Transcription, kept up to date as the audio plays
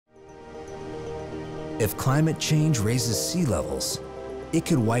If climate change raises sea levels, it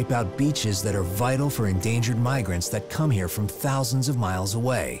could wipe out beaches that are vital for endangered migrants that come here from thousands of miles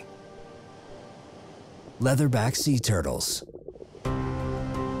away. Leatherback sea turtles.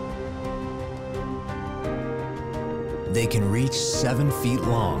 They can reach 7 feet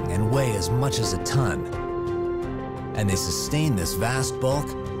long and weigh as much as a ton. And they sustain this vast bulk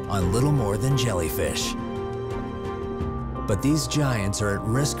on little more than jellyfish. But these giants are at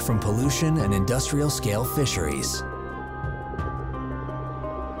risk from pollution and industrial-scale fisheries.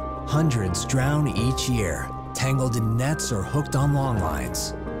 Hundreds drown each year, tangled in nets or hooked on long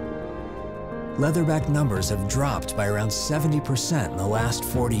lines. Leatherback numbers have dropped by around 70% in the last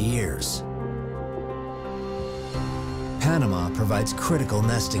 40 years. Panama provides critical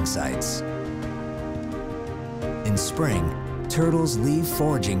nesting sites. In spring, turtles leave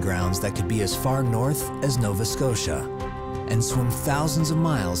foraging grounds that could be as far north as Nova Scotia and swim thousands of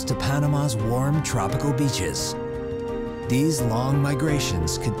miles to Panama's warm tropical beaches. These long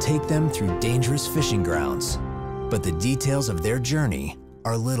migrations could take them through dangerous fishing grounds, but the details of their journey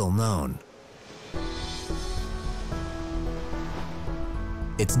are little known.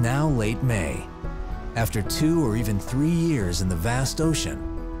 It's now late May. After 2 or even 3 years in the vast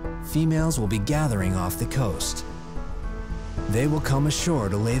ocean, females will be gathering off the coast. They will come ashore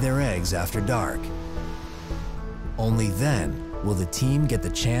to lay their eggs after dark. Only then will the team get the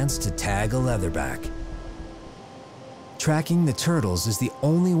chance to tag a leatherback. Tracking the turtles is the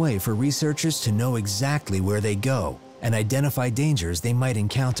only way for researchers to know exactly where they go and identify dangers they might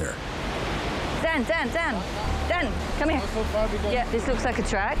encounter. Dan, come here. Yeah, this looks like a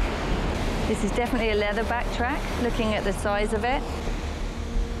track. This is definitely a leatherback track, looking at the size of it.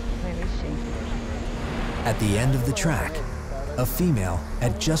 Where is she? At the end of the track, a female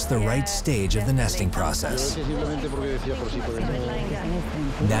at just the right stage of the nesting process.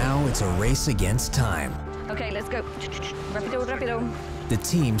 Now it's a race against time. Okay, let's go. Rapido. The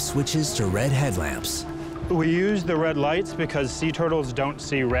team switches to red headlamps. We use the red lights because sea turtles don't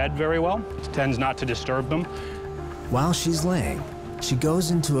see red very well. It tends not to disturb them. While she's laying, she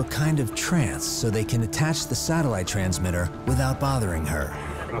goes into a kind of trance so they can attach the satellite transmitter without bothering her.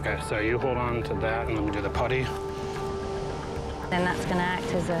 Okay, so you hold on to that and then we do the putty. Then that's going to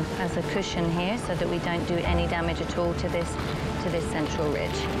act as a cushion here so that we don't do any damage at all to this central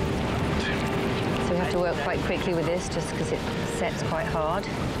ridge. So we have to work quite quickly with this just because it sets quite hard.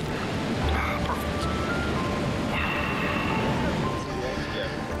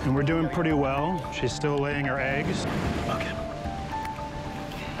 And we're doing pretty well. She's still laying her eggs. Okay.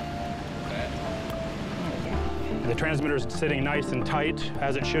 The transmitter's sitting nice and tight,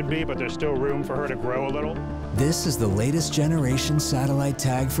 as it should be, but there's still room for her to grow a little. This is the latest generation satellite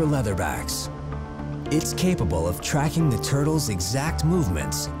tag for leatherbacks. It's capable of tracking the turtle's exact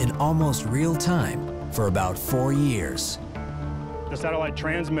movements in almost real time for about 4 years. The satellite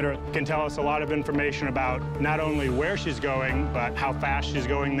transmitter can tell us a lot of information about not only where she's going, but how fast she's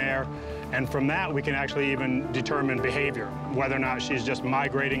going there. And from that, we can actually even determine behavior, whether or not she's just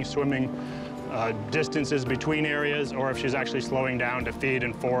migrating, swimming distances between areas, or if she's actually slowing down to feed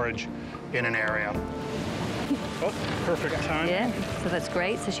and forage in an area. Oh, perfect time. Yeah, so that's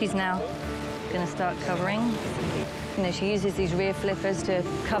great. So she's now going to start covering. You know, she uses these rear flippers to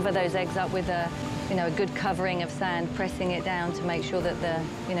cover those eggs up with a good covering of sand, pressing it down to make sure that the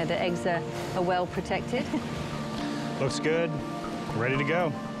eggs are well protected. Looks good. Ready to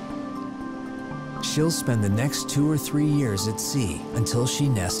go. She'll spend the next 2 or 3 years at sea until she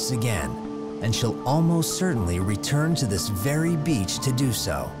nests again, and she'll almost certainly return to this very beach to do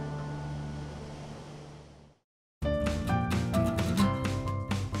so.